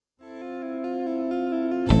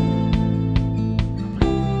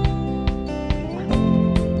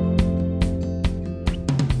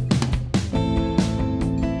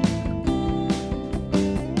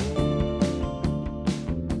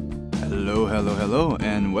Hello,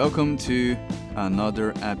 and welcome to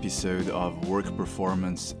another episode of Work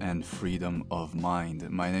Performance and Freedom of Mind.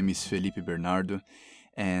 My name is Felipe Bernardo,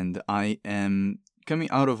 and I am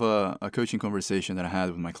coming out of a coaching conversation that I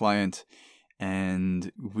had with my client,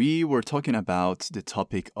 and we were talking about the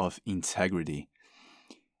topic of integrity.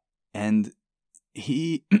 And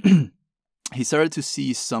he he started to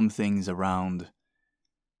see some things around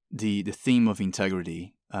the theme of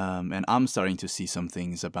integrity. And I'm starting to see some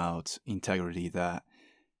things about integrity that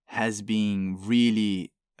has been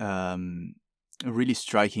really, really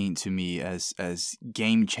striking to me as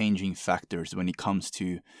game-changing factors when it comes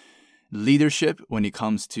to leadership, when it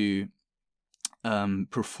comes to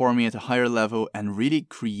performing at a higher level and really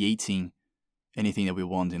creating anything that we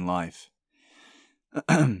want in life.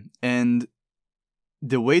 And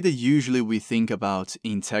the way that usually we think about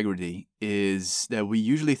integrity is that we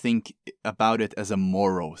usually think about it as a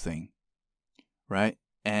moral thing, right?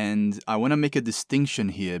 And I want to make a distinction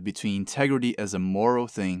here between integrity as a moral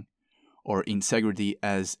thing or integrity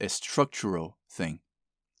as a structural thing.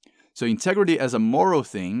 So integrity as a moral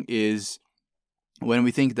thing is when we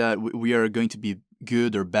think that we are going to be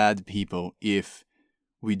good or bad people if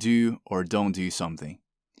we do or don't do something,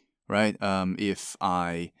 right? If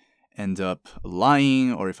I end up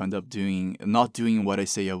lying, or if I end up not doing what I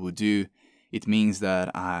say I will do, it means that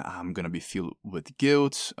I'm going to be filled with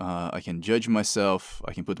guilt. I can judge myself.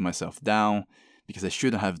 I can put myself down because I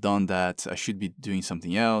shouldn't have done that. I should be doing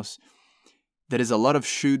something else. There is a lot of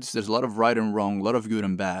shoulds. There's a lot of right and wrong, a lot of good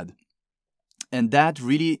and bad. And that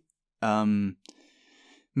really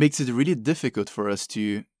makes it really difficult for us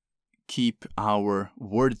to keep our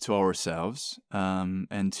word to ourselves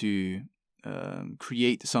and to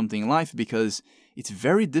create something in life, because it's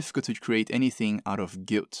very difficult to create anything out of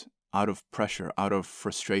guilt, out of pressure, out of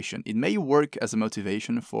frustration. It may work as a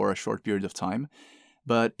motivation for a short period of time,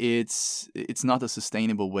 but it's not a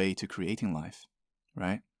sustainable way to creating life,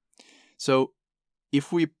 right? So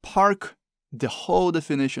if we park the whole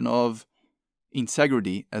definition of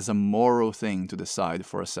integrity as a moral thing to the side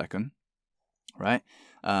for a second, right?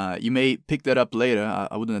 You may pick that up later.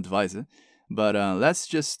 I wouldn't advise it, but let's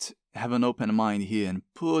just have an open mind here and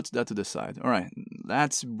put that to the side. All right,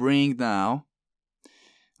 let's bring now.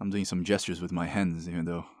 I'm doing some gestures with my hands, even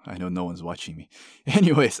though I know no one's watching me.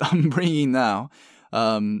 Anyways, I'm bringing now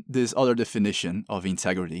this other definition of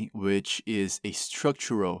integrity, which is a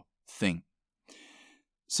structural thing.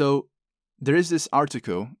 So there is this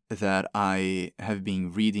article that I have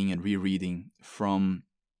been reading and rereading from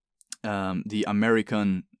the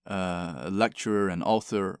American lecturer and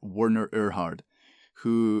author Werner Erhard,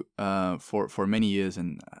 who for many years,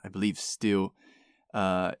 and I believe still,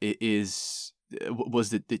 was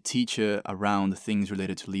the teacher around things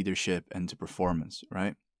related to leadership and to performance,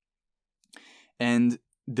 right? And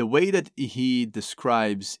the way that he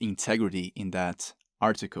describes integrity in that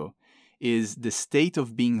article is the state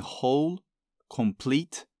of being whole,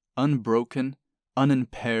 complete, unbroken,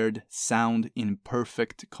 unimpaired, sound, in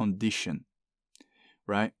perfect condition,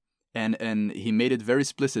 right? And he made it very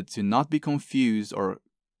explicit to not be confused or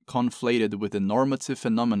conflated with the normative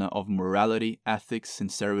phenomena of morality, ethics,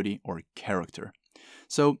 sincerity, or character.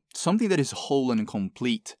 So something that is whole and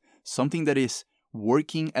complete, something that is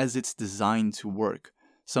working as it's designed to work,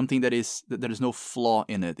 something that there is no flaw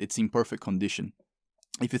in it, it's in perfect condition.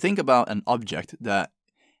 If you think about an object that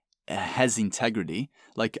has integrity,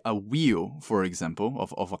 like a wheel, for example,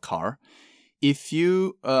 of a car, if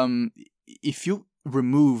you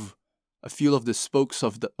remove a few of the spokes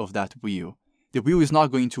of that wheel, the wheel is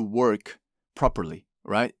not going to work properly,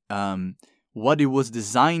 right? What it was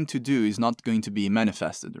designed to do is not going to be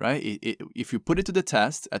manifested, right? If you put it to the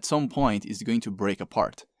test, at some point, it's going to break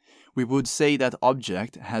apart. We would say that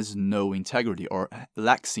object has no integrity or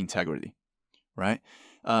lacks integrity, right?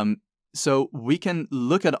 So we can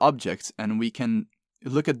look at objects and we can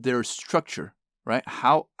look at their structure, right?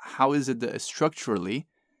 How is it that structurally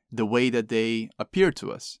the way that they appear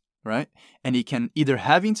to us, right? And it can either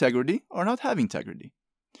have integrity or not have integrity.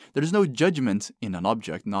 There is no judgment in an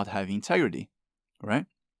object not having integrity, right?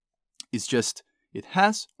 It's just it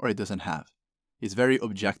has or it doesn't have. It's very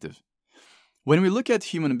objective. When we look at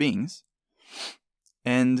human beings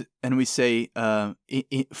and we say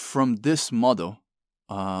from this model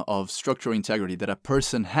of structural integrity that a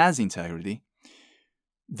person has integrity,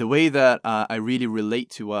 the way that I really relate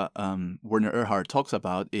to what Werner Erhard talks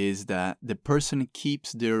about is that the person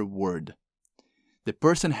keeps their word. The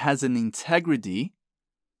person has an integrity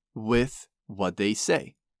with what they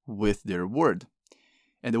say, with their word.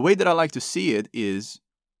 And the way that I like to see it is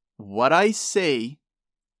what I say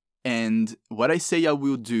and what I say I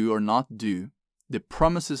will do or not do the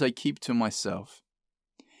promises I keep to myself,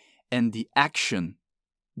 and the action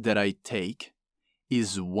that I take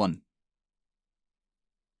is one.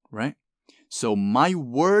 Right? So my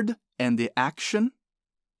word and the action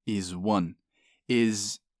is one,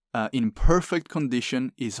 is in perfect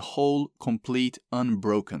condition, is whole, complete,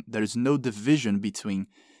 unbroken. There is no division between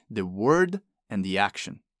the word and the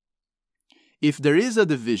action. If there is a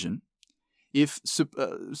division, if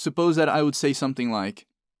suppose that I would say something like,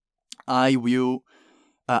 I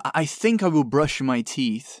think I will brush my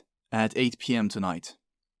teeth at 8 p.m. tonight.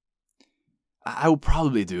 I will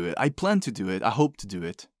probably do it. I plan to do it. I hope to do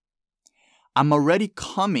it. I'm already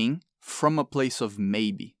coming from a place of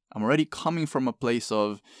maybe. I'm already coming from a place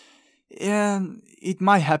of, yeah, it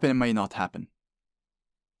might happen, it might not happen.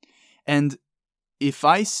 And if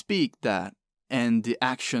I speak that and the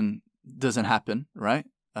action doesn't happen, right?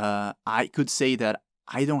 I could say that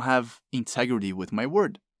I don't have integrity with my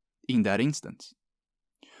word in that instance.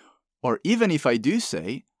 Or even if I do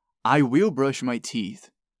say, I will brush my teeth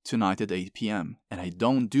tonight at 8 p.m. and I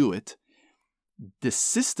don't do it, the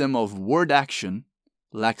system of word action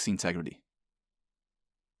lacks integrity.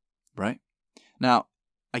 Right? Now,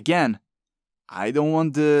 again, I don't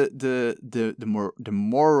want the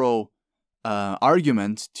moral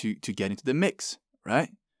argument to get into the mix, right?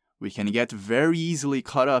 We can get very easily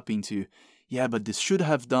caught up into, yeah, but this should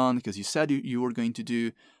have done because you said you were going to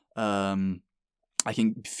do. I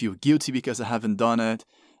can feel guilty because I haven't done it.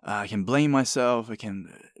 I can blame myself. I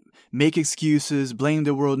can make excuses, blame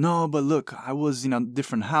the world. No, but look, I was in a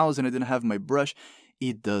different house and I didn't have my brush.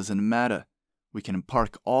 It doesn't matter. We can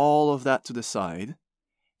park all of that to the side.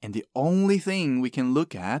 And the only thing we can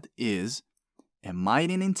look at is, am I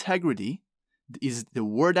in integrity? Is the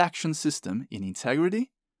word action system in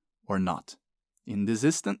integrity or not? In this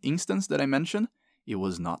instance that I mentioned, it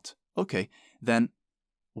was not. Okay, then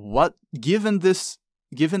what? Given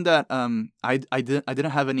that I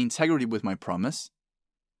didn't have any integrity with my promise,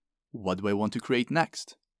 what do I want to create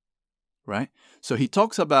next? Right? So he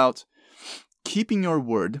talks about keeping your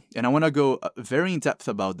word, and I want to go very in depth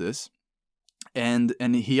about this. And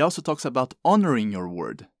he also talks about honoring your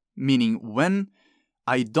word, meaning when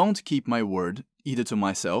I don't keep my word either to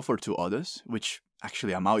myself or to others, which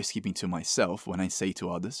actually I'm always keeping to myself when I say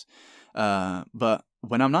to others, but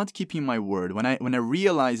when I'm not keeping my word, when I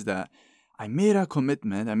realize that I made a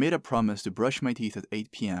commitment, I made a promise to brush my teeth at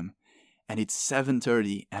 8 p.m. and it's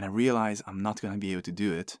 7:30 and I realize I'm not going to be able to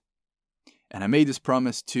do it, and I made this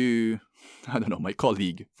promise to, I don't know, my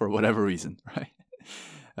colleague for whatever reason, right?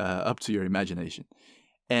 Up to your imagination.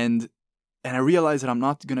 And I realize that I'm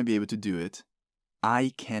not going to be able to do it.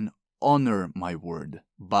 I can honor my word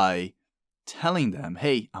by telling them,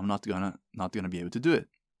 hey, I'm not gonna be able to do it.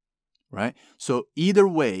 Right? So either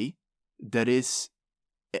way, that is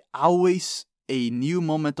always a new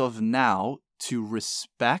moment of now to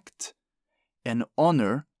respect and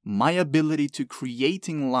honor my ability to create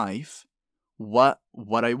in life what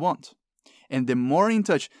I want. And the more in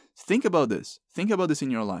touch, think about this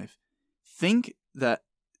in your life. Think that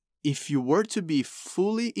if you were to be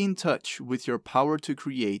fully in touch with your power to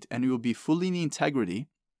create, and you will be fully in integrity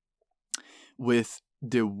with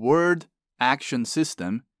the word action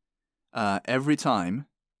system every time,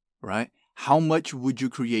 right? How much would you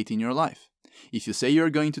create in your life? If you say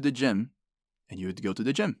you're going to the gym, and you would go to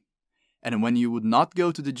the gym. And when you would not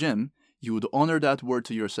go to the gym, you would honor that word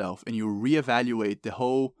to yourself, and you reevaluate the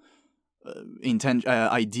whole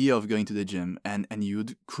idea of going to the gym, and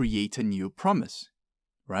you'd create a new promise,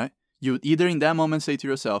 right? You would either in that moment say to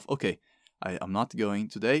yourself, okay, I'm not going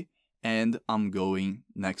today and I'm going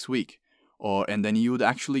next week. And then you would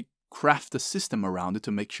actually craft a system around it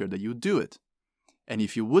to make sure that you do it. And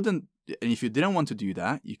if you didn't want to do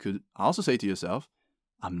that, you could also say to yourself,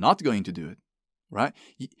 I'm not going to do it, right?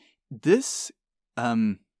 This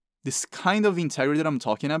kind of integrity that I'm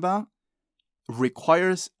talking about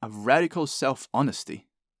requires a radical self-honesty,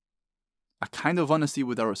 a kind of honesty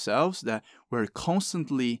with ourselves that we're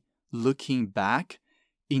constantly looking back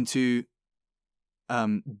into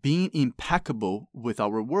being impeccable with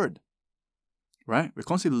our word, right? We're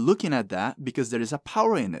constantly looking at that because there is a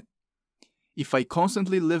power in it. If I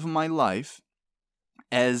constantly live my life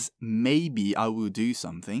as maybe I will do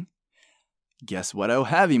something, guess what I'll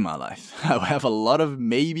have in my life? I'll have a lot of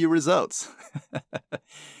maybe results.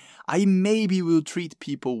 I maybe will treat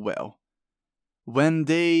people well. When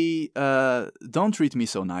they don't treat me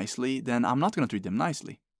so nicely, then I'm not going to treat them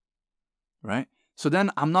nicely, right? So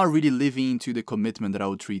then I'm not really living into the commitment that I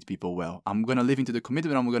will treat people well. I'm going to live into the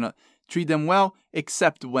commitment I'm going to treat them well,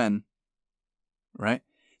 except when, right?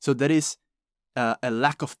 So there is a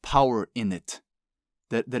lack of power in it.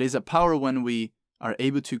 There is a power when we are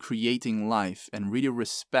able to create in life and really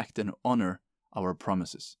respect and honor our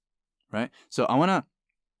promises, right? So I want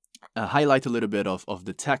to highlight a little bit of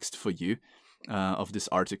the text for you of this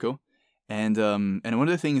article, and one of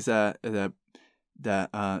the things that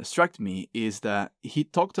struck me is that he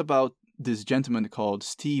talked about this gentleman called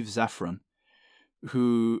Steve Zaffron,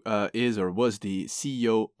 who is or was the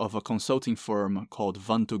CEO of a consulting firm called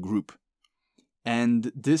Vanto Group.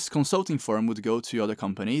 And this consulting firm would go to other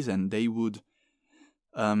companies and they would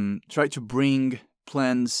try to bring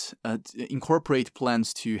plans, incorporate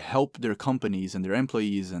plans to help their companies and their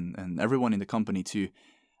employees and everyone in the company to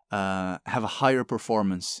have a higher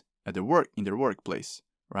performance at their work, in their workplace,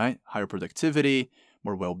 right? Higher productivity,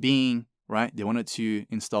 more well-being, right? They wanted to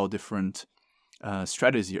install different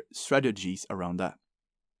strategies around that.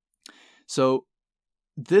 So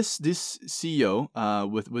this CEO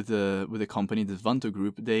with the company, the Vanto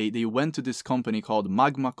Group, they went to this company called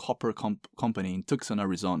Magma Copper Company in Tucson,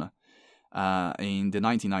 Arizona, in the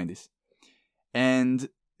 1990s, and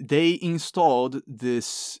they installed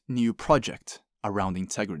this new project around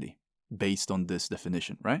integrity based on this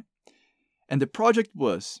definition, right? And the project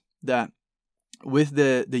was that with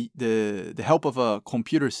the help of a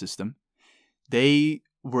computer system, they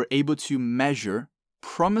were able to measure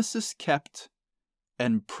promises kept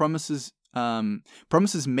and promises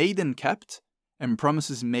made and kept and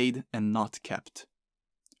promises made and not kept,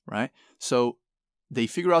 right? So they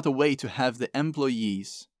figure out a way to have the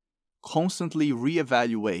employees constantly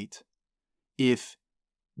reevaluate if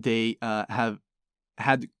they have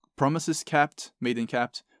had promises kept, made and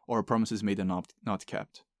kept, or promises made and not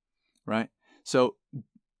kept, right? So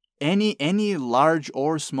any large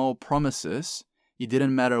or small promises, it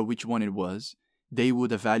didn't matter which one it was, they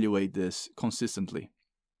would evaluate this consistently,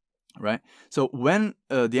 right? So when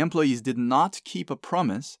the employees did not keep a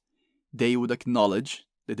promise, they would acknowledge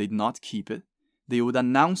that they did not keep it. They would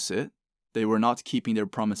announce it. They were not keeping their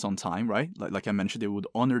promise on time, right? Like I mentioned, they would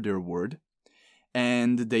honor their word.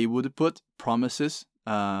 And they would put promises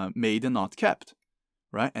made and not kept,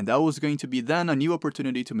 right? And that was going to be then a new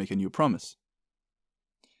opportunity to make a new promise.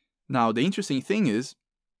 Now, the interesting thing is,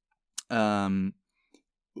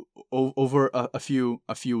 over a few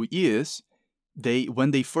years,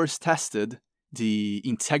 when they first tested the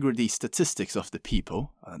integrity statistics of the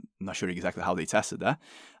people, I'm not sure exactly how they tested that,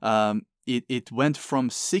 it went from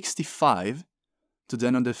 65 to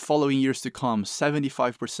then on the following years to come,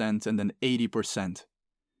 75% and then 80%.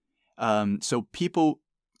 So people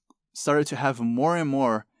started to have more and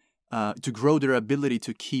more, to grow their ability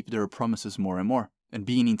to keep their promises more and more and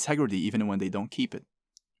be in integrity even when they don't keep it,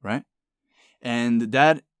 right? And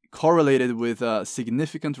that correlated with a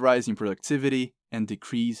significant rise in productivity and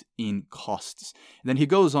decrease in costs. And then he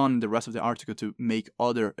goes on in the rest of the article to make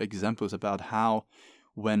other examples about how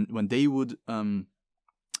when they would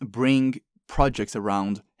bring projects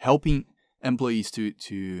around helping employees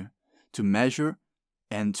to measure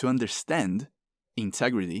and to understand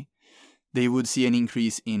integrity, they would see an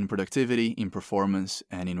increase in productivity, in performance,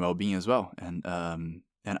 and in well-being as well, and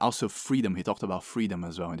also freedom. He talked about freedom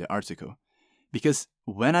as well in the article, because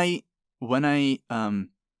when I am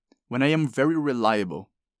very reliable,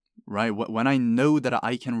 right? When I know that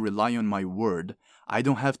I can rely on my word, I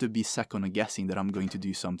don't have to be second guessing that I'm going to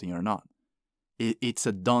do something or not. It's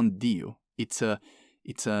a done deal. It's a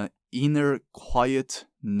inner quiet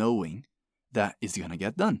knowing that it's gonna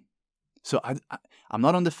get done. So I'm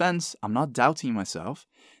not on the fence. I'm not doubting myself.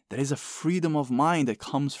 There is a freedom of mind that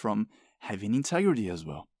comes from having integrity as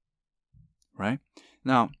well, right?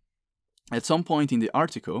 Now, at some point in the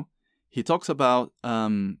article, he talks about,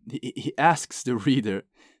 he asks the reader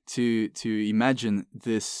to imagine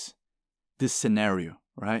this scenario,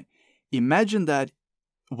 right? Imagine that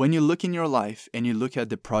when you look in your life and you look at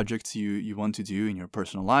the projects you want to do in your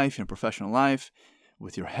personal life, in your professional life,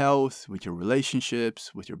 with your health, with your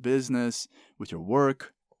relationships, with your business, with your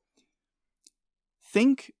work,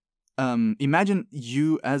 imagine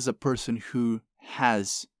you as a person who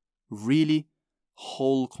has really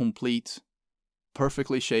whole, complete,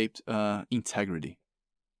 perfectly shaped integrity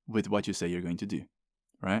with what you say you're going to do,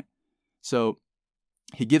 right? So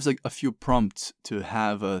he gives a few prompts to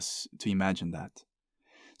have us to imagine that.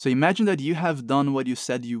 So imagine that you have done what you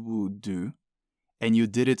said you would do, and you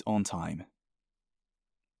did it on time.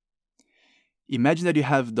 Imagine that you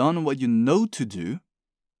have done what you know to do,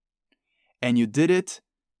 and you did it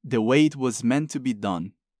the way it was meant to be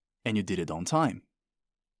done, and you did it on time,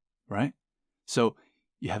 right? So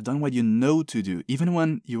you have done what you know to do. Even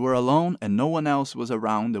when you were alone and no one else was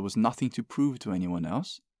around, there was nothing to prove to anyone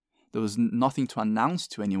else. There was nothing to announce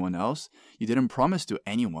to anyone else. You didn't promise to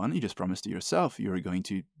anyone. You just promised to yourself you were going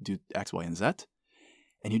to do X, Y, and Z.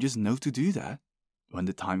 And you just know to do that when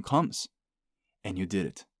the time comes. And you did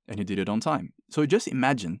it. And you did it on time. So just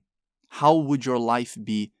imagine, how would your life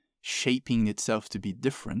be shaping itself to be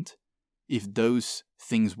different if those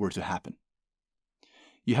things were to happen?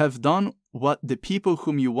 You have done what the people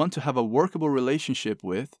whom you want to have a workable relationship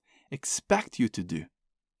with expect you to do.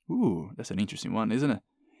 Ooh, that's an interesting one, isn't it?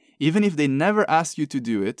 Even if they never asked you to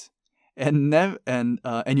do it, and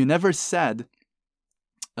you never said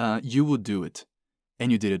you would do it,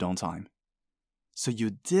 and you did it on time. So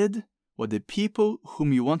you did what the people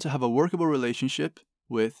whom you want to have a workable relationship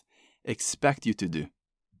with expect you to do.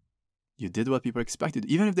 You did what people expected.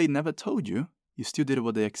 Even if they never told you, you still did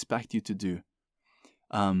what they expect you to do.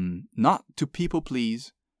 Not to people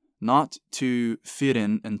please, not to fit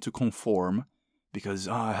in and to conform, because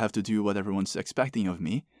I have to do what everyone's expecting of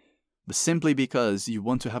me, but simply because you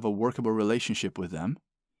want to have a workable relationship with them,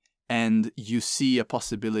 and you see a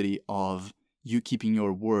possibility of you keeping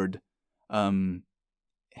your word,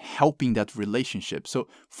 helping that relationship. So,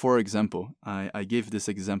 for example, I gave this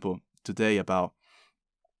example today about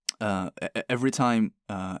every time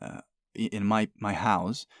in my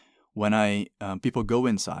house, when people go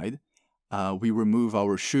inside, we remove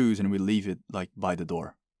our shoes and we leave it like by the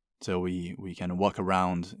door, so we can walk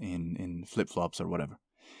around in flip-flops or whatever.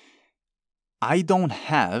 I don't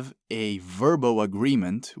have a verbal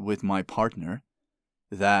agreement with my partner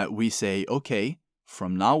that we say, okay,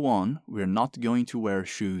 from now on, we're not going to wear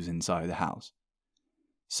shoes inside the house.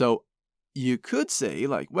 So you could say,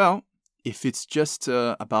 like, well, if it's just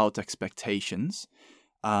about expectations,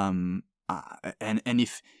 and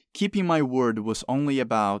if keeping my word was only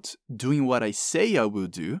about doing what I say I will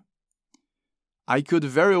do, I could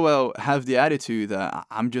very well have the attitude that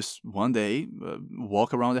I'm just one day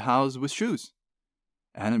walk around the house with shoes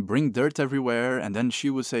and bring dirt everywhere. And then she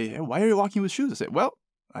would say, hey, why are you walking with shoes? I say, well,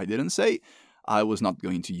 I didn't say I was not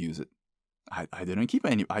going to use it. I didn't keep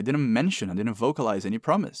any, I didn't vocalize any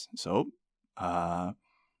promise. So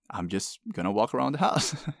I'm just going to walk around the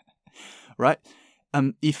house, right?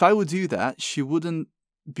 If I would do that, she wouldn't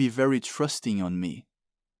be very trusting on me,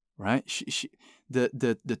 right?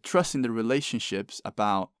 The trust in the relationships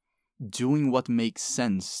about doing what makes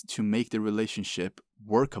sense to make the relationship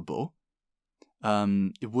workable,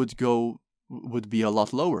 it would be a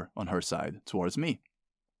lot lower on her side towards me,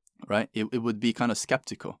 right? It would be kind of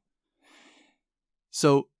skeptical.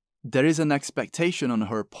 So there is an expectation on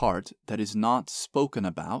her part that is not spoken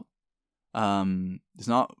about, it's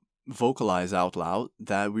not vocalized out loud,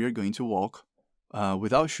 that we are going to walk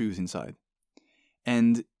without shoes inside.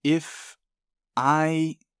 And if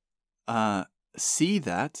I see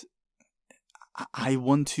that, I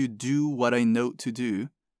want to do what I know to do,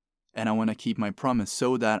 and I want to keep my promise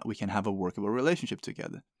so that we can have a workable relationship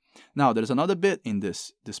together. Now, there's another bit in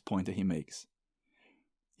this point that he makes.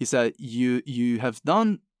 He said, you have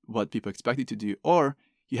done what people expect you to do, or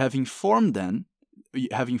you have informed them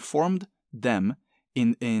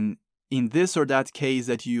in this or that case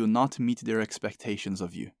that you will not meet their expectations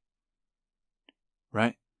of you.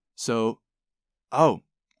 Right? So,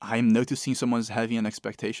 I'm noticing someone's having an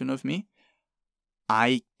expectation of me.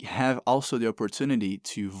 I have also the opportunity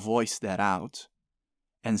to voice that out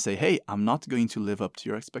and say, hey, I'm not going to live up to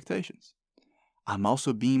your expectations. I'm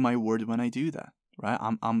also being my word when I do that, right?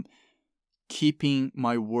 I'm keeping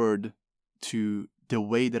my word to the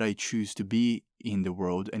way that I choose to be in the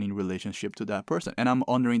world and in relationship to that person. And I'm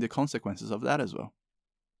honoring the consequences of that as well,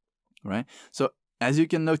 right? So as you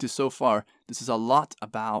can notice so far, this is a lot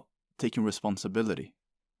about taking responsibility,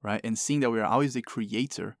 right? And seeing that we are always the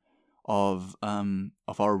creator of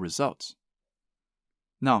our results.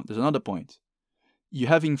 Now, there's another point. You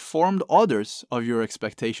have informed others of your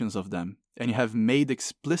expectations of them, and you have made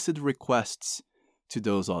explicit requests to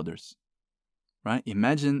those others, right?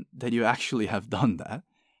 Imagine that you actually have done that.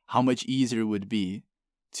 How much easier it would be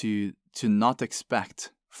to not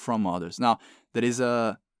expect from others. Now, there is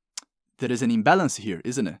an imbalance here,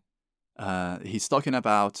 isn't it? He's talking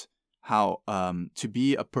about how to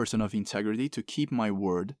be a person of integrity, to keep my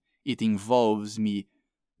word, it involves me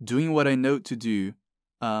doing what I know to do,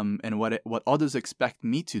 and what others expect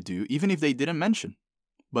me to do, even if they didn't mention.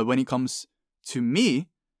 But when it comes to me,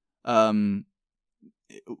 in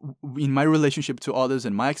my relationship to others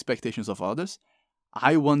and my expectations of others,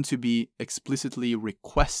 I want to be explicitly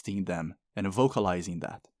requesting them and vocalizing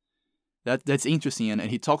that. That's interesting, and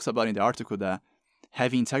he talks about in the article that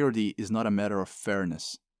having integrity is not a matter of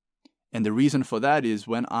fairness. And the reason for that is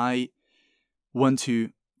when I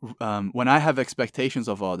have expectations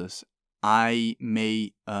of others, I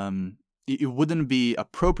may, it wouldn't be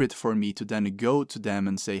appropriate for me to then go to them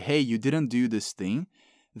and say, hey, you didn't do this thing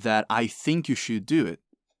that I think you should do it.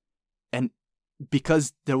 And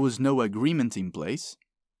because there was no agreement in place,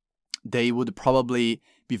 they would probably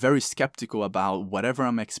be very skeptical about whatever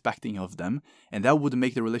I'm expecting of them, and that would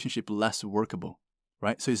make the relationship less workable,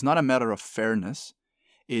 right? So it's not a matter of fairness.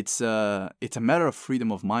 It's a matter of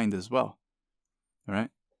freedom of mind as well, all right?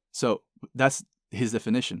 So that's his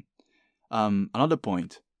definition. Another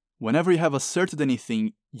point, whenever you have asserted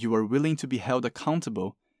anything, you are willing to be held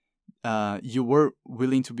accountable. You were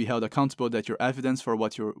willing to be held accountable that your evidence for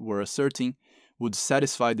what you were asserting would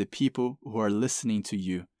satisfy the people who are listening to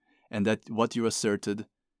you, and that what you asserted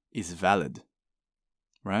is valid,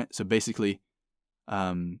 right? So basically,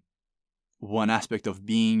 one aspect of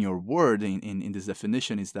being your word in this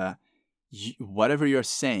definition is that whatever you're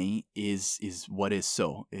saying is what is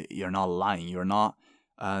so. You're not lying. You're not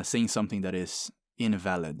saying something that is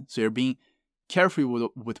invalid. So you're being careful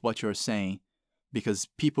with what you're saying, because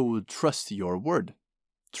people will trust your word,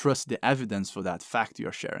 trust the evidence for that fact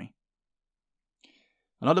you're sharing.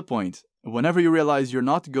 Another point, whenever you realize you're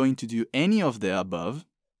not going to do any of the above,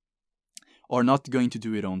 or not going to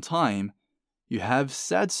do it on time, you have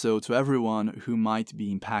said so to everyone who might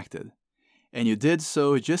be impacted. And you did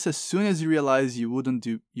so just as soon as you realized you wouldn't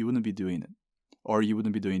be doing it, or you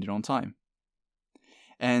wouldn't be doing it on time.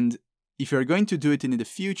 And if you're going to do it in the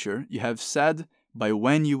future, you have said by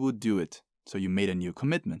when you would do it. So you made a new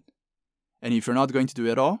commitment. And if you're not going to do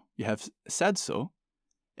it at all, you have said so,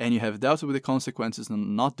 and you have dealt with the consequences of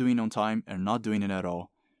not doing it on time and not doing it at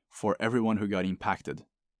all for everyone who got impacted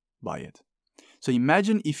by it. So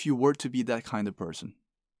imagine if you were to be that kind of person,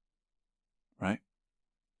 right?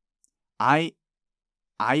 I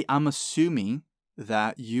am assuming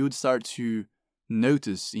that you'd start to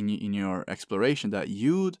notice in your exploration that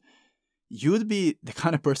you'd be the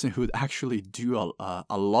kind of person who would actually do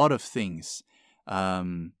a lot of things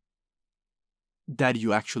that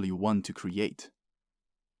you actually want to create,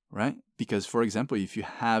 right? Because, for example, if you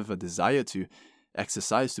have a desire to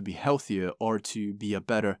exercise, to be healthier, or to be a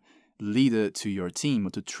better leader to your team, or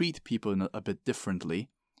to treat people a bit differently,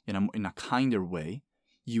 in a kinder way,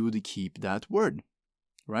 you would keep that word,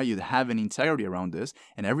 right? You'd have an integrity around this,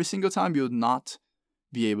 and every single time you would not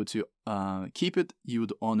be able to keep it, you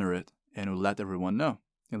would honor it, and would let everyone know,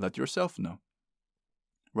 and let yourself know,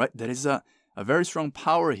 right? There is a very strong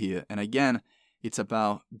power here, and again, it's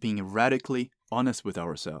about being radically honest with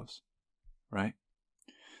ourselves, right?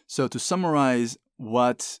 So to summarize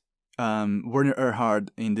what Werner Erhard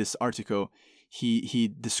in this article,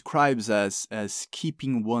 he describes as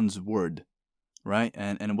keeping one's word, right?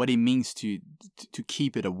 And what it means to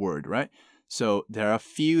keep it a word, right? So there are a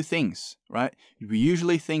few things, right? We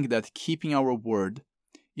usually think that keeping our word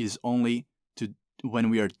is only when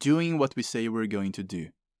we are doing what we say we're going to do.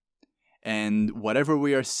 And whatever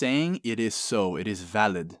we are saying, it is so, it is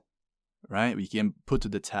valid, right? We can put to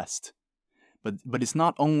the test. But it's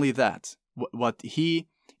not only that. What he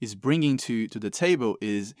is bringing to the table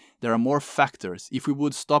is there are more factors. If we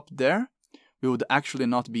would stop there, we would actually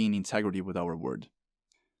not be in integrity with our word.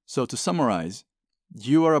 So to summarize,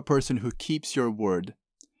 you are a person who keeps your word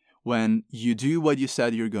when you do what you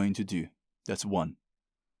said you're going to do. That's 1.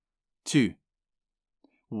 2,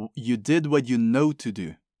 you did what you know to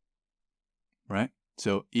do, right?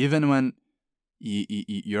 So even when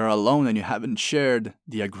you're alone and you haven't shared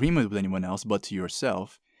the agreement with anyone else but to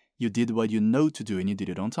yourself, you did what you know to do and you did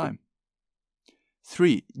it on time.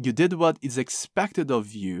 3, you did what is expected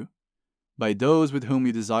of you by those with whom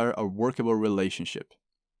you desire a workable relationship,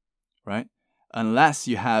 right? Unless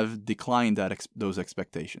you have declined those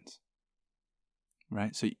expectations,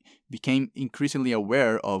 right? So you became increasingly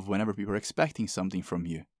aware of whenever people are expecting something from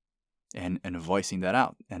you and voicing that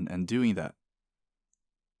out and doing that.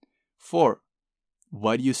 4,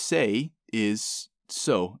 what you say is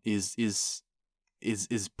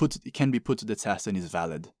can be put to the test and is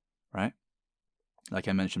valid, right? Like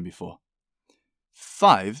I mentioned before.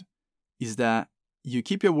 5 is that you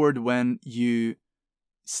keep your word when you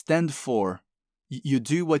stand for, you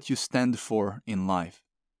do what you stand for in life,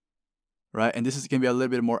 right? And this can be a little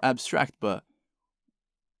bit more abstract, but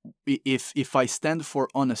if I stand for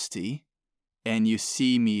honesty and you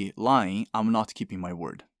see me lying, I'm not keeping my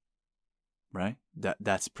word, right?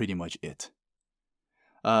 That's pretty much it.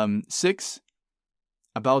 6,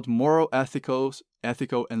 about moral, ethical,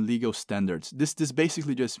 and legal standards. This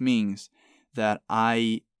basically just means that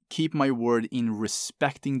I keep my word in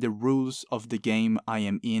respecting the rules of the game I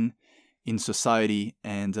am in society,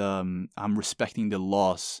 and I'm respecting the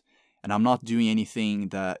laws, and I'm not doing anything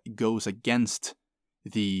that goes against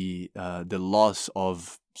the laws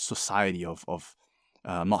of society, of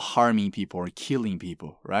not harming people or killing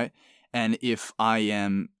people, right? And if I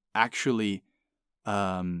am actually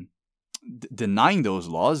denying those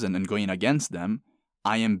laws and going against them,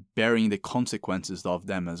 I am bearing the consequences of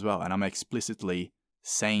them as well. And I'm explicitly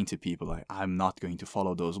saying to people, like, I'm not going to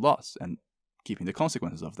follow those laws and keeping the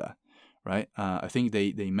consequences of that, right? I think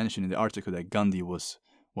they mentioned in the article that Gandhi was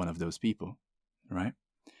one of those people, right?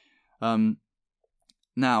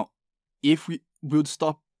 Now, if we would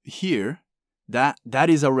stop here, that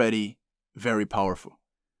is already very powerful,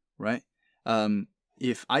 right?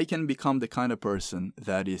 If I can become the kind of person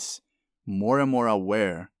that is more and more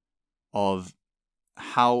aware of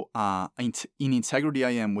how in integrity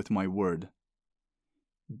I am with my word,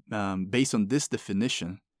 based on this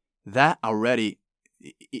definition, that already,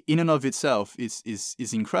 in and of itself,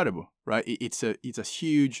 is incredible, right? It's a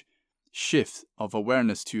huge shift of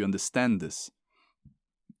awareness to understand this.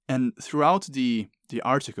 And throughout the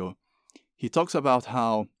article, he talks about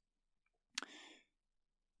how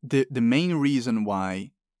the main reason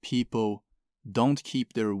why people don't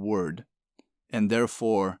keep their word and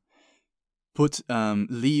therefore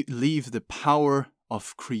leave the power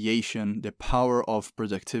of creation, the power of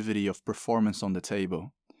productivity, of performance on the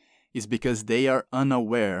table, is because they are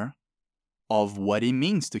unaware of what it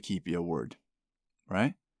means to keep your word,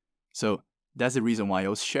 right? So that's the reason why I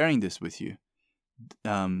was sharing this with you.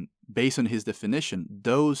 Based on his definition,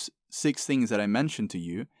 those 6 things that I mentioned to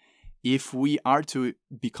you, if we are to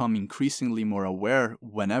become increasingly more aware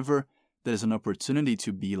whenever there's an opportunity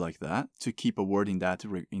to be like that, to keep a word in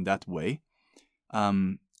that way,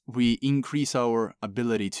 we increase our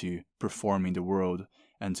ability to perform in the world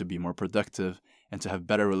and to be more productive and to have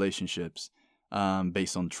better relationships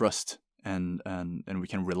based on trust, and we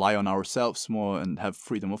can rely on ourselves more and have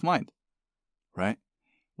freedom of mind, right?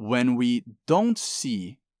 When we don't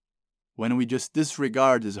see, when we just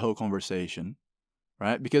disregard this whole conversation,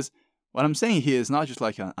 right? Because what I'm saying here is not just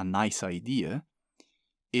like a nice idea.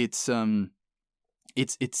 It's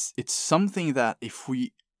something that if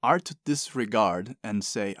we are to disregard and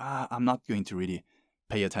say, I'm not going to really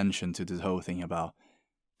pay attention to this whole thing about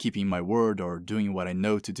keeping my word or doing what I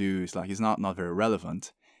know to do, it's not very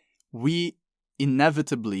relevant, we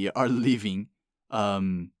inevitably are leaving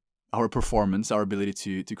our performance, our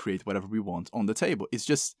ability to create whatever we want on the table. It's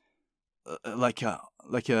just like a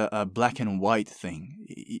black and white thing.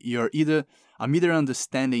 I'm either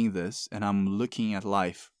understanding this and I'm looking at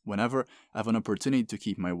life. Whenever I have an opportunity to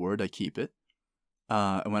keep my word, I keep it.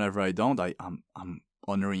 And whenever I don't, I'm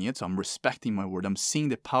honoring it. So I'm respecting my word. I'm seeing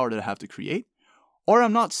the power that I have to create, or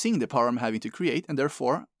I'm not seeing the power I'm having to create, and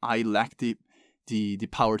therefore I lack the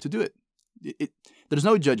power to do it. There's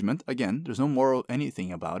no judgment. Again, there's no moral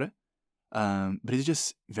anything about it. But it's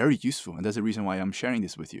just very useful, and that's the reason why I'm sharing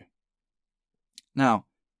this with you. Now,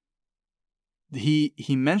 he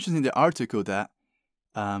mentions in the article that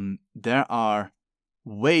there are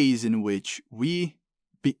ways in which we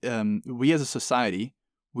as a society,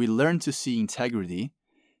 we learn to see integrity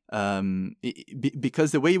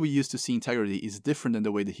because the way we used to see integrity is different than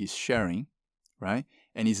the way that he's sharing, right?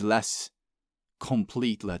 And is less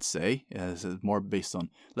complete, let's say, as more based on,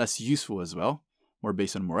 less useful as well, more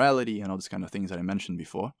based on morality and all these kind of things that I mentioned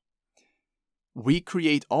before. We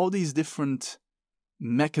create all these different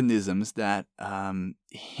mechanisms that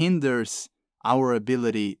hinder our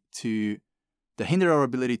ability to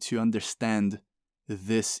understand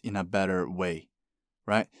this in a better way,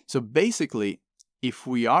 right? So basically, if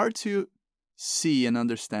we are to see and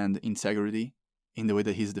understand integrity in the way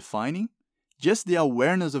that he's defining, just the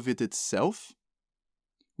awareness of it itself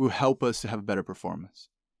will help us to have better performance.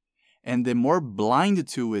 And the more blind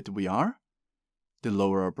to it we are, the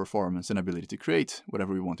lower our performance and ability to create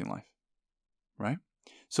whatever we want in life, right?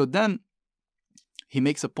 So then he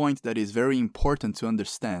makes a point that is very important to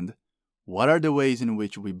understand. What are the ways in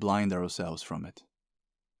which we blind ourselves from it?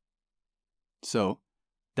 So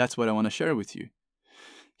that's what I want to share with you.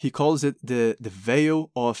 He calls it the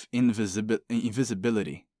veil of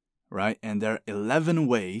invisibility, right? And there are 11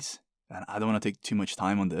 ways, and I don't want to take too much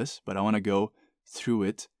time on this, but I want to go through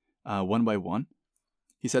it one by one.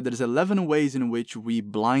 He said there's 11 ways in which we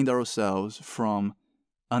blind ourselves from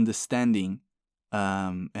understanding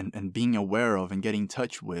and being aware of and getting in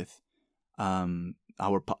touch with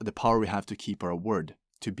the power we have to keep our word,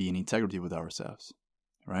 to be in integrity with ourselves,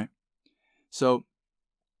 right? So,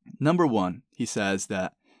 number 1, he says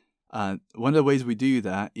that one of the ways we do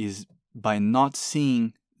that is by not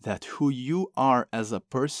seeing that who you are as a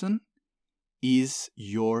person is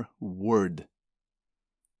your word.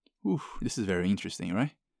 Ooh, this is very interesting,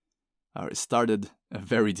 right? It started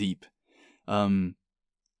very deep.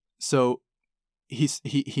 So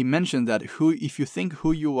he mentioned that if you think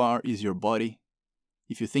who you are is your body,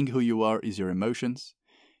 if you think who you are is your emotions,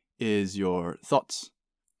 is your thoughts,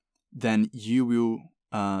 then you will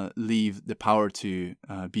leave the power to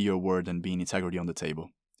be your word and be in integrity on the table.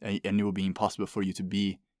 And it will be impossible for you to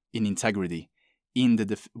be in integrity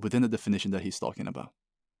within the definition that he's talking about,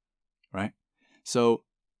 right? So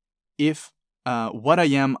if what I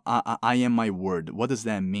am my word, what does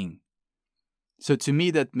that mean? So to me,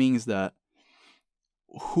 that means that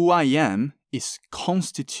who I am is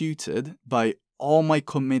constituted by all my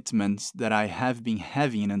commitments that I have been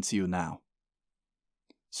having until now.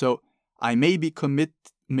 So I may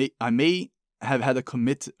have had a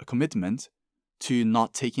commitment to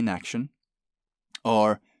not taking action,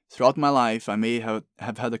 or throughout my life I may have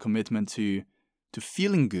had a commitment to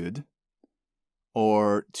feeling good,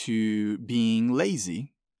 or to being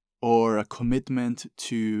lazy, or a commitment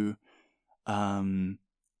to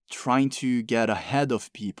trying to get ahead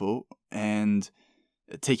of people and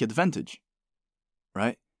take advantage,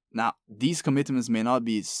 right? Now, these commitments may not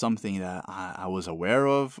be something that I was aware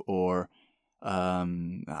of or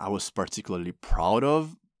I was particularly proud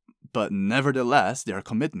of, but nevertheless, they are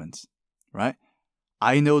commitments, right?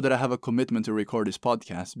 I know that I have a commitment to record this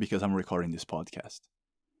podcast because I'm recording this podcast.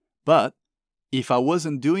 But if I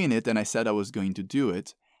wasn't doing it and I said I was going to do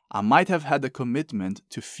it, I might have had a commitment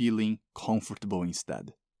to feeling comfortable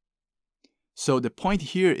instead. So the point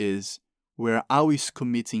here is we're always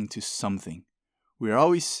committing to something. We're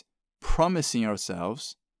always promising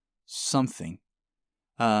ourselves something,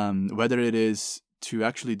 whether it is to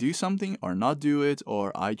actually do something or not do it,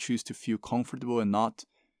 or I choose to feel comfortable and not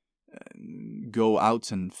go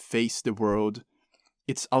out and face the world.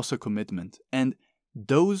 It's also commitment. And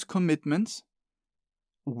those commitments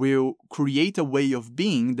will create a way of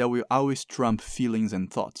being that will always trump feelings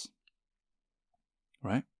and thoughts,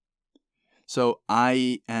 right? So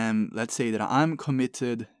let's say that I'm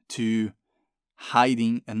committed to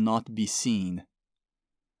hiding and not be seen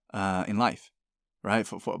in life, right?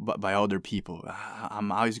 By other people.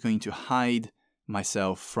 I'm always going to hide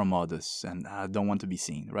myself from others and I don't want to be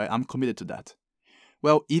seen, right? I'm committed to that.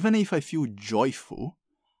 Well, even if I feel joyful,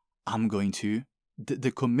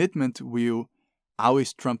 the commitment will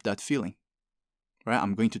always trump that feeling, right?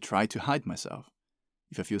 I'm going to try to hide myself.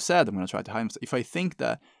 If I feel sad, I'm going to try to hide myself. If I think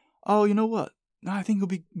that, oh, you know what? I think it'll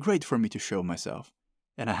be great for me to show myself,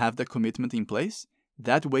 and I have that commitment in place,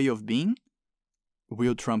 that way of being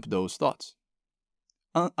will trump those thoughts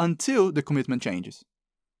until the commitment changes,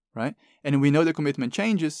 right? And we know the commitment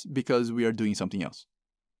changes because we are doing something else.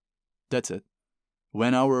 That's it.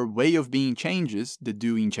 When our way of being changes, the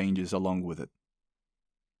doing changes along with it.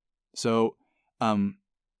 So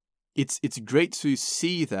it's great to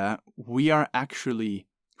see that we are actually,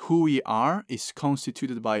 who we are is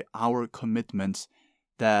constituted by our commitments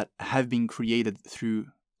that have been created through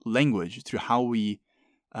language, through how we,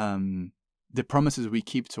 the promises we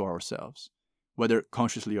keep to ourselves, whether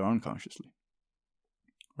consciously or unconsciously,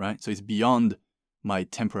 right? So it's beyond my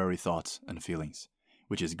temporary thoughts and feelings,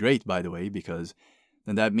 which is great, by the way, because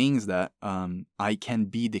then that means that I can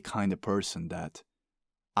be the kind of person that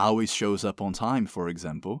always shows up on time, for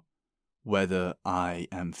example, whether I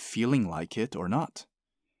am feeling like it or not.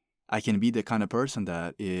 I can be the kind of person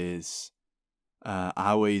that is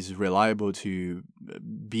always reliable to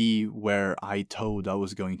be where I told I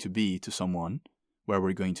was going to be to someone, where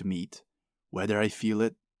we're going to meet, whether I feel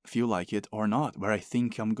like it or not, where I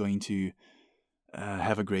think I'm going to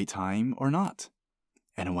have a great time or not.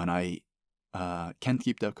 And when I can't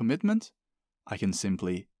keep that commitment, I can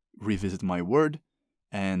simply revisit my word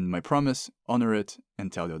and my promise, honor it,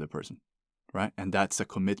 and tell the other person, right? And that's a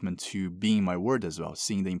commitment to being my word as well,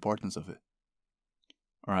 seeing the importance of it.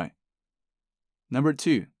 All right. Number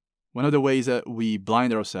 2, one of the ways that we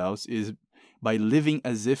blind ourselves is by living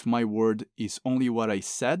as if my word is only what I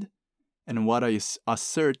said and what I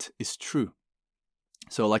assert is true.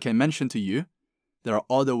 So like I mentioned to you, there are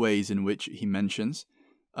other ways in which he mentions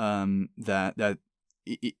that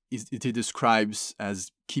it describes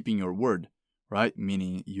as keeping your word, right?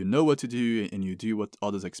 Meaning you know what to do and you do what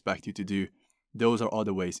others expect you to do. Those are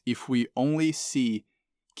other ways. If we only see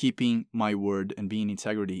keeping my word and being in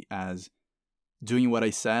integrity as doing what I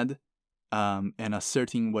said and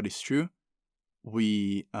asserting what is true,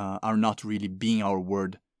 we are not really being our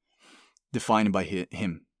word defined by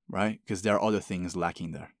him, right? Because there are other things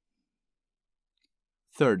lacking there.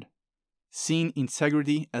 Third, seeing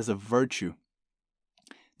integrity as a virtue.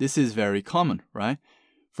 This is very common, right?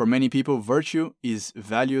 For many people, virtue is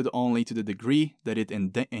valued only to the degree that it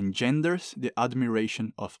engenders the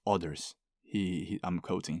admiration of others. I'm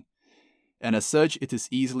quoting. And as such, it is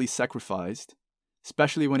easily sacrificed,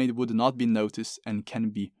 especially when it would not be noticed and can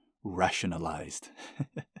be rationalized.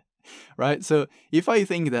 right? So if I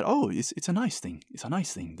think that, oh, it's a nice thing, it's a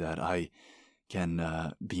nice thing that I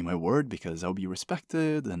can be my word because I'll be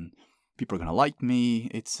respected and people are gonna like me.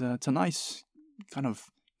 It's a nice kind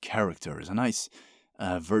of character. It's a nice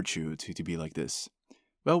virtue to be like this.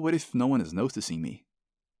 Well, what if no one is noticing me?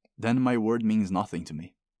 Then my word means nothing to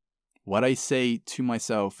me. What I say to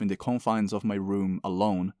myself in the confines of my room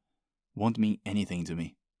alone won't mean anything to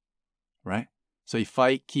me, right? So if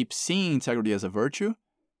I keep seeing integrity as a virtue,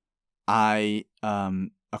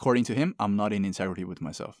 according to him, I'm not in integrity with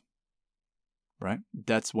myself, right?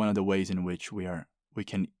 That's one of the ways in which we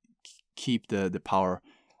can keep the power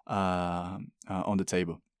on the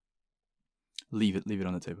table. Leave it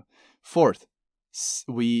on the table. Fourth,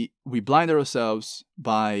 we blind ourselves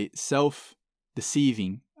by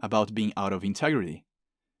self-deceiving about being out of integrity,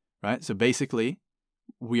 right? So basically,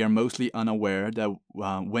 we are mostly unaware that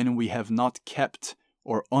when we have not kept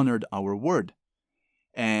or honored our word.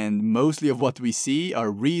 And mostly of what we see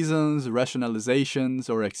are reasons, rationalizations,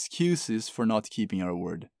 or excuses for not keeping our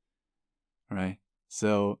word, right?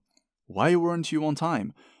 So why weren't you on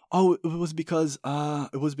time? Oh, it was because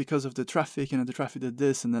of the traffic, and the traffic did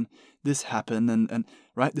this, and then this happened, and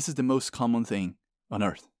right? This is the most common thing on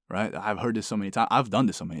earth, right? I've heard this so many times. I've done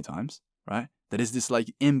this so many times, right? That is this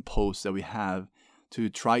like impulse that we have to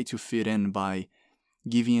try to fit in by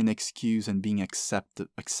giving an excuse and being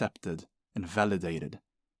accepted and validated,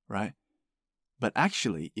 right? But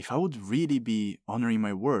actually, if I would really be honoring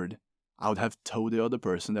my word, I would have told the other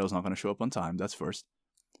person that I was not going to show up on time. That's first.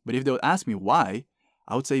 But if they would ask me why,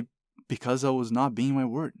 I would say because I was not being my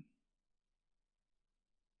word.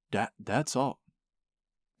 That's all.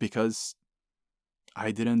 Because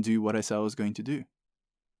I didn't do what I said I was going to do.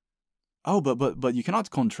 Oh, but you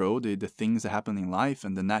cannot control the things that happen in life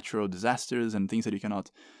and the natural disasters and things that you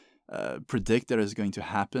cannot predict that is going to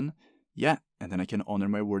happen. Yeah, and then I can honor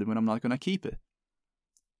my word when I'm not going to keep it.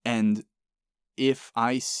 And if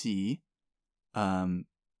I see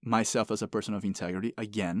myself as a person of integrity,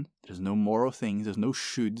 again, there's no moral things, there's no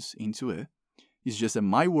shoulds into it. It's just that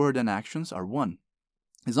my word and actions are one.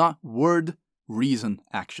 It's not word, reason,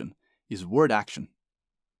 action. It's word, action,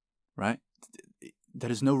 right?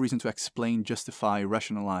 There is no reason to explain, justify,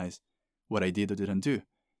 rationalize what I did or didn't do.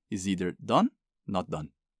 It's either done, not done.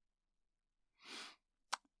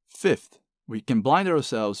 Fifth, we can blind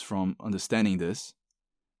ourselves from understanding this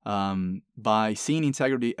by seeing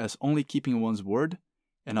integrity as only keeping one's word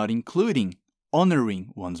and not including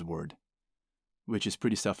honoring one's word, which is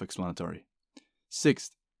pretty self-explanatory.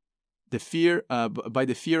 Sixth, by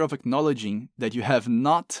the fear of acknowledging that you have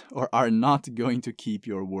not or are not going to keep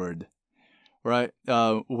your word, right?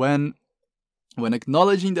 When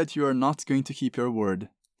acknowledging that you are not going to keep your word,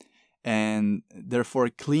 and therefore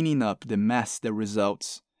cleaning up the mess that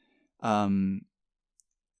results, and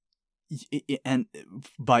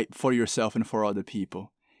for yourself and for other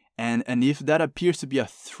people. And if that appears to be a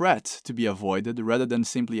threat to be avoided rather than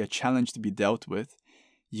simply a challenge to be dealt with,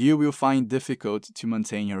 you will find difficult to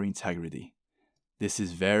maintain your integrity. This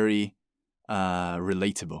is very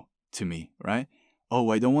relatable to me, right?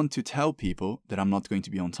 Oh, I don't want to tell people that I'm not going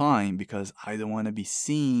to be on time because I don't want to be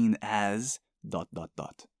seen as ...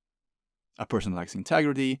 A person that lacks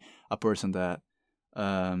integrity, a person that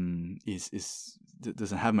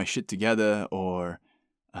doesn't have my shit together, or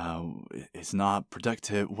is not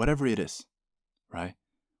productive, whatever it is, right?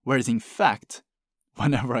 Whereas in fact,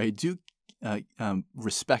 whenever I do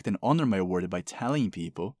respect and honor my word by telling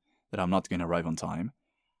people that I'm not going to arrive on time,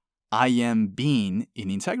 I am being in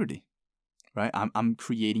integrity, right? I'm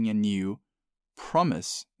creating a new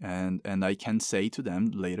promise, and I can say to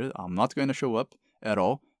them later, I'm not going to show up at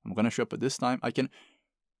all. I'm going to show up at this time. I can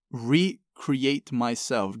recreate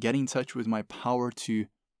myself, get in touch with my power to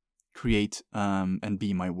create and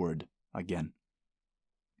be my word again,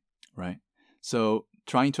 right? So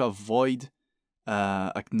trying to avoid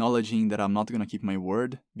acknowledging that I'm not going to keep my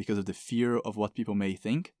word because of the fear of what people may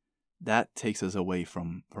think, that takes us away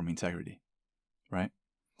from integrity, right?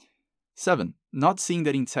 7, not seeing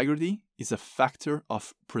that integrity is a factor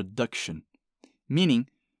of production, meaning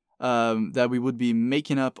that we would be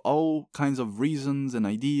making up all kinds of reasons and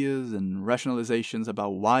ideas and rationalizations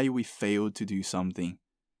about why we failed to do something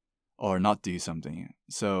or not do something.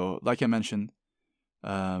 So, like I mentioned,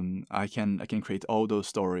 I can create all those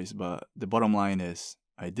stories, but the bottom line is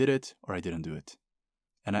I did it or I didn't do it.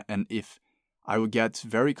 And if I would get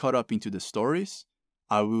very caught up into the stories,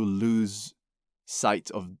 I will lose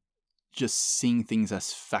sight of just seeing things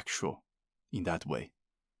as factual in that way.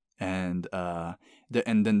 And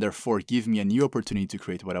then therefore give me a new opportunity to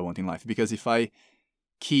create what I want in life. Because if I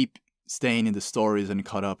keep staying in the stories and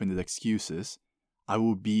caught up in the excuses, I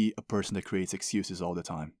will be a person that creates excuses all the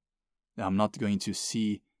time. I'm not going to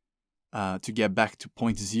see, to get back to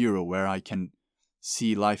point zero where I can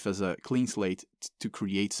see life as a clean slate to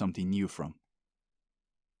create something new from.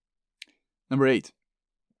 Number 8,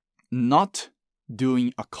 not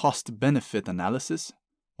doing a cost-benefit analysis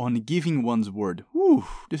on giving one's word. Whew,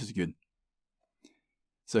 this is good.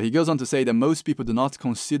 So he goes on to say that most people do not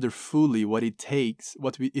consider fully what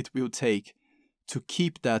it will take to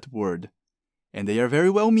keep that word. And they are very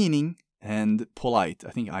well-meaning and polite.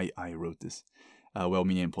 I think I wrote this,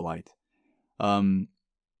 well-meaning and polite.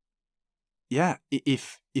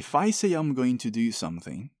 If I say I'm going to do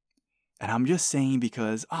something, and I'm just saying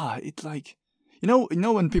because, it's like, you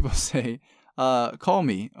know when people say, call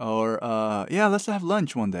me, or, let's have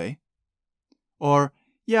lunch one day, or,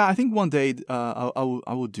 yeah, I think one day I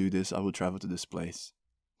will do this. I will travel to this place.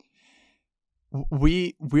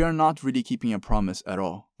 We are not really keeping a promise at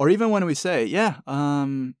all. Or even when we say,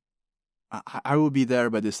 I will be there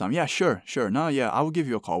by this time. Yeah, sure. No, yeah, I will give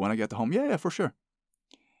you a call when I get home. Yeah, for sure.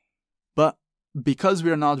 But because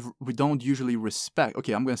we don't usually respect.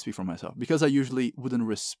 Okay, I'm going to speak for myself. Because I usually wouldn't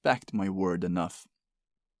respect my word enough,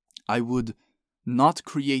 I would not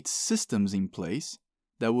create systems in place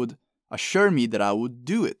that would assure me that I would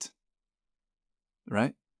do it,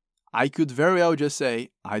 right? I could very well just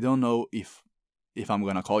say, I don't know if I'm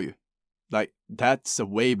going to call you. Like, that's a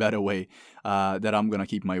way better way that I'm going to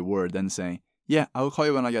keep my word than saying, yeah, I will call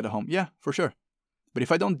you when I get home. Yeah, for sure. But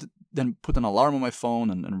if I don't then put an alarm on my phone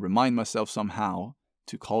and remind myself somehow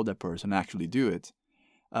to call that person and actually do it,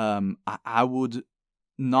 I would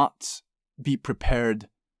not be prepared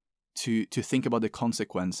to think about the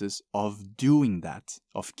consequences of doing that,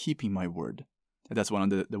 of keeping my word. And that's one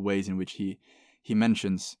of the ways in which he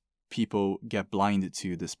mentions people get blinded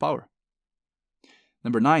to this power.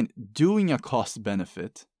 Number 9, doing a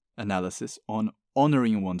cost-benefit analysis on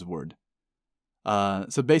honoring one's word.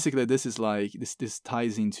 So basically, this is like this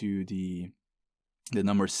ties into the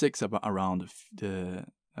number 6 around the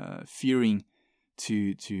fearing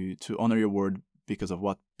to honor your word because of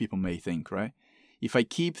what people may think, right? If I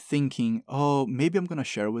keep thinking, oh, maybe I'm gonna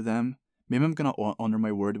share with them, maybe I'm gonna honor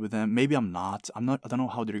my word with them, maybe I'm not. I don't know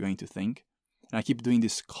how they're going to think, and I keep doing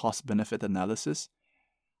this cost-benefit analysis,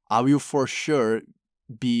 I will for sure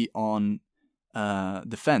be on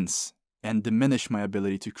the fence and diminish my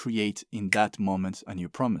ability to create in that moment a new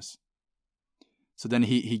promise. So then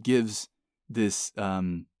he gives this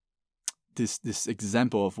this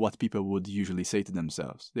example of what people would usually say to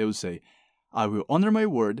themselves. They would say, I will honor my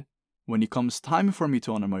word when it comes time for me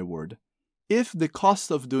to honor my word, if the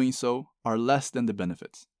costs of doing so are less than the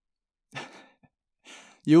benefits.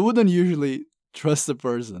 You wouldn't usually trust a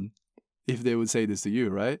person if they would say this to you,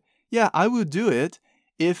 right? Yeah, I will do it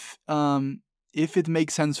if it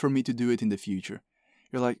makes sense for me to do it in the future.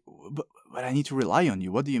 You're like, but I need to rely on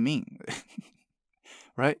you. What do you mean?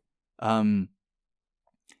 Right?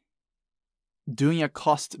 Doing a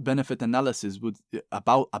cost-benefit analysis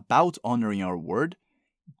about honoring our word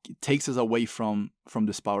takes us away from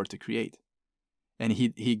this power to create. And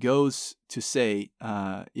he goes to say,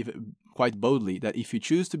 quite boldly, that if you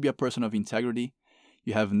choose to be a person of integrity,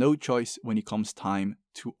 you have no choice when it comes time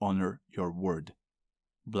to honor your word.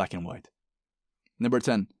 Black and white. Number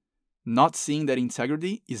 10, not seeing that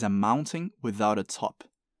integrity is a mountain without a top.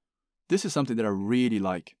 This is something that I really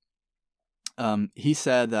like. He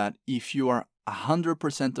said that if you are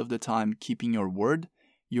 100% of the time keeping your word,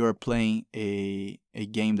 you are playing a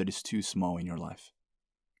game that is too small in your life.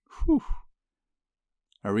 Whew.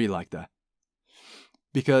 I really like that.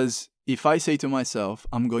 Because if I say to myself,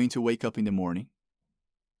 I'm going to wake up in the morning,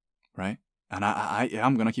 right? And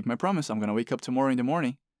I'm going to keep my promise. I'm going to wake up tomorrow in the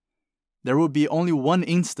morning. There will be only one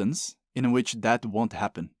instance in which that won't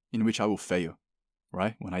happen, in which I will fail,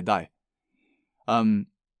 right? When I die.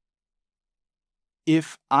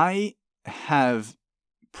 If I have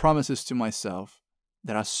promises to myself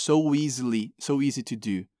that are so easy to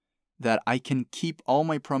do that I can keep all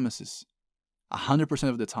my promises 100%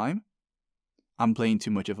 of the time, I'm playing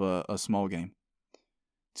too much of a small game,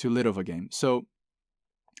 too little of a game. So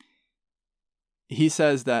he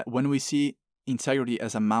says that when we see integrity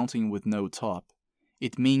as a mountain with no top,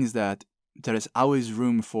 it means that there is always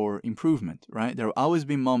room for improvement, right? There will always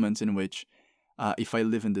be moments in which, if I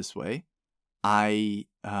live in this way, I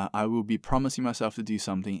will be promising myself to do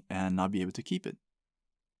something and not be able to keep it.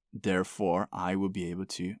 Therefore, I will be able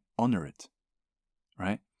to honor it,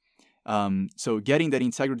 right? So getting that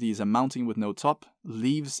integrity is a mountain with no top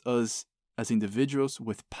leaves us as individuals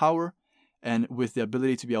with power and with the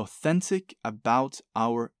ability to be authentic about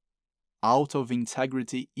our out of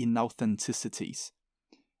integrity inauthenticities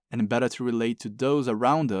and better to relate to those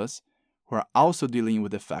around us who are also dealing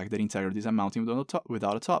with the fact that integrity is a mountain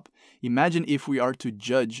without a top. Imagine if we are to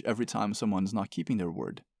judge every time someone is not keeping their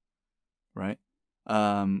word, right?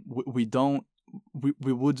 We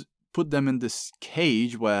would put them in this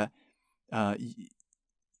cage where,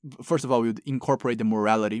 first of all, we would incorporate the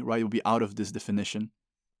morality, right? It would be out of this definition.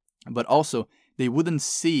 But also, they wouldn't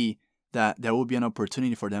see that there will be an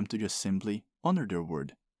opportunity for them to just simply honor their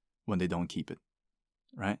word when they don't keep it,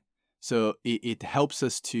 right? So it helps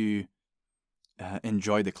us to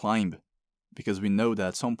enjoy the climb, because we know that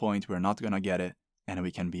at some point we're not going to get it and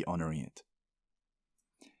we can be honoring it.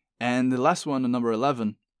 And the last one, number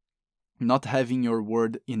 11, not having your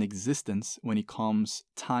word in existence when it comes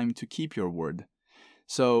time to keep your word.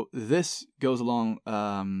 So this goes along,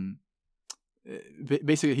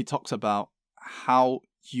 basically he talks about how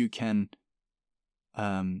you can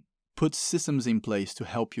put systems in place to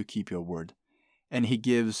help you keep your word. And he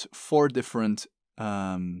gives 4 different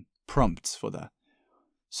prompts for that.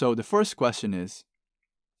 So the first question is,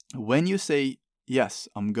 when you say, yes,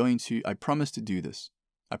 I promise to do this,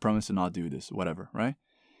 I promise to not do this, whatever, right?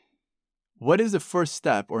 What is the first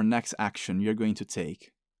step or next action you're going to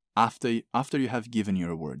take after you have given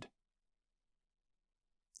your word?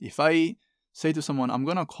 If I say to someone, I'm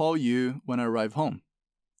going to call you when I arrive home,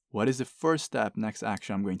 what is the first step, next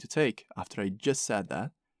action I'm going to take after I just said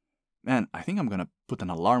that? Man, I think I'm going to put an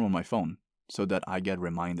alarm on my phone so that I get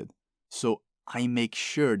reminded. So I make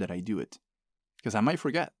sure that I do it, because I might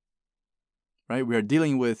forget, right? We are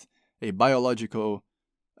dealing with a biological,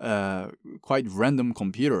 quite random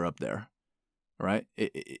computer up there, right?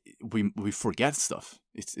 We forget stuff.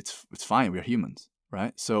 It's fine. We're humans,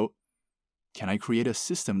 right? So can I create a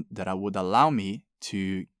system that would allow me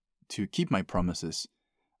to keep my promises?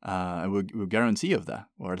 And we'll guarantee of that,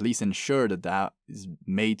 or at least ensure that is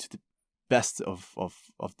made to the best of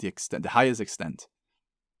the extent, the highest extent,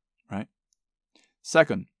 right?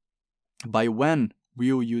 Second, by when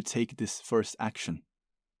will you take this first action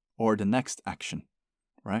or the next action,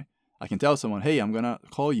 right? I can tell someone, hey, I'm going to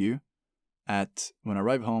call you when I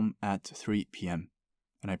arrive home at 3 p.m.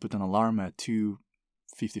 and I put an alarm at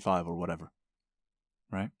 2:55 or whatever,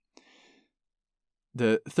 right?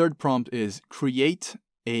 The third prompt is create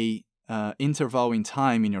a interval in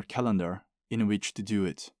time in your calendar in which to do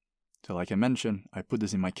it. So like I mentioned, I put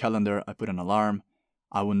this in my calendar, I put an alarm,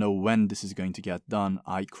 I will know when this is going to get done.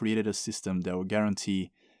 I created a system that will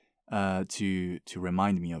guarantee to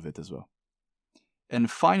remind me of it as well.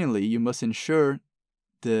 And finally, you must ensure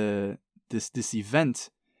this event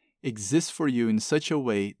exists for you in such a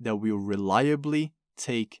way that you will reliably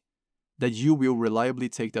take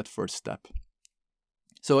that first step.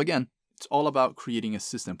 So again, it's all about creating a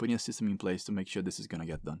system, putting a system in place to make sure this is going to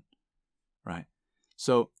get done, right?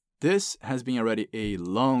 So this has been already a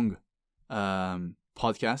long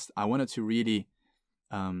podcast. I wanted to really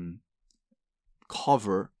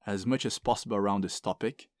cover as much as possible around this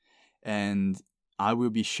topic, and I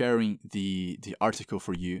will be sharing the article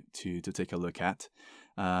for you to take a look at.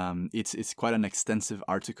 It's quite an extensive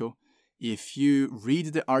article. If you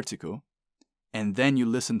read the article and then you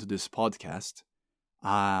listen to this podcast,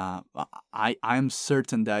 I'm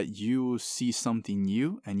certain that you see something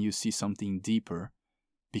new and you see something deeper,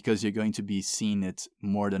 because you're going to be seeing it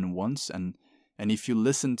more than once. And if you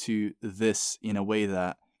listen to this in a way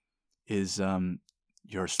that is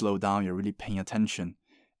you're slowed down, you're really paying attention,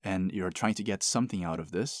 and you're trying to get something out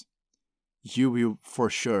of this, you will for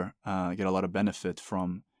sure get a lot of benefit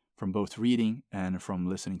from both reading and from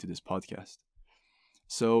listening to this podcast.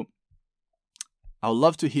 So I would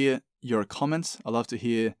love to hear your comments. I'd love to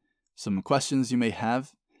hear some questions you may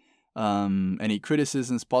have. Any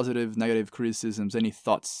criticisms, positive, negative criticisms, any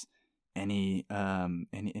thoughts, any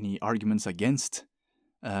arguments against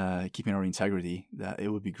keeping our integrity. That it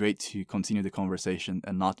would be great to continue the conversation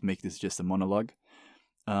and not make this just a monologue.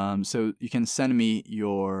 So you can send me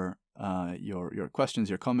your questions,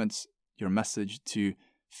 your comments, your message to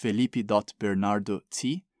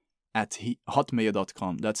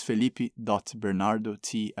felipe.bernardot@hotmail.com. That's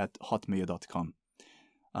felipe.bernardot@hotmail.com.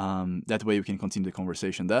 That way we can continue the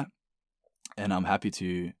conversation there, and I'm happy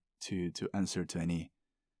to answer to any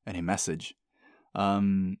message.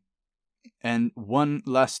 And one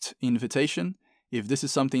last invitation: if this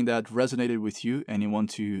is something that resonated with you and you want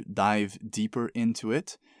to dive deeper into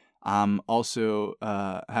it, I'm also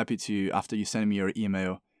happy to, after you send me your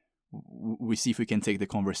email, we see if we can take the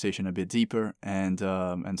conversation a bit deeper and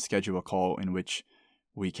schedule a call in which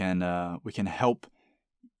we can help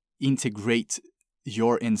integrate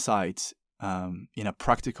your insights in a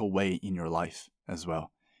practical way in your life as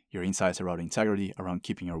well. Your insights around integrity, around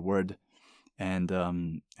keeping your word, and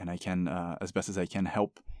I can, as best as I can,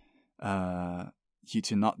 help you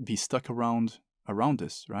to not be stuck around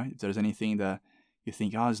this, right? If there's anything that you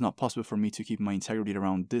think, it's not possible for me to keep my integrity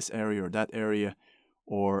around this area or that area,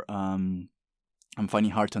 or I'm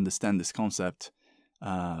finding hard to understand this concept,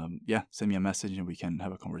 send me a message and we can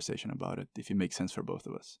have a conversation about it if it makes sense for both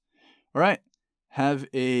of us. All right. Have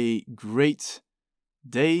a great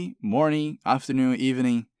day, morning, afternoon,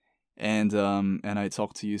 evening, and I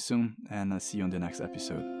talk to you soon, and I'll see you on the next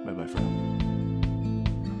episode. Bye bye for now.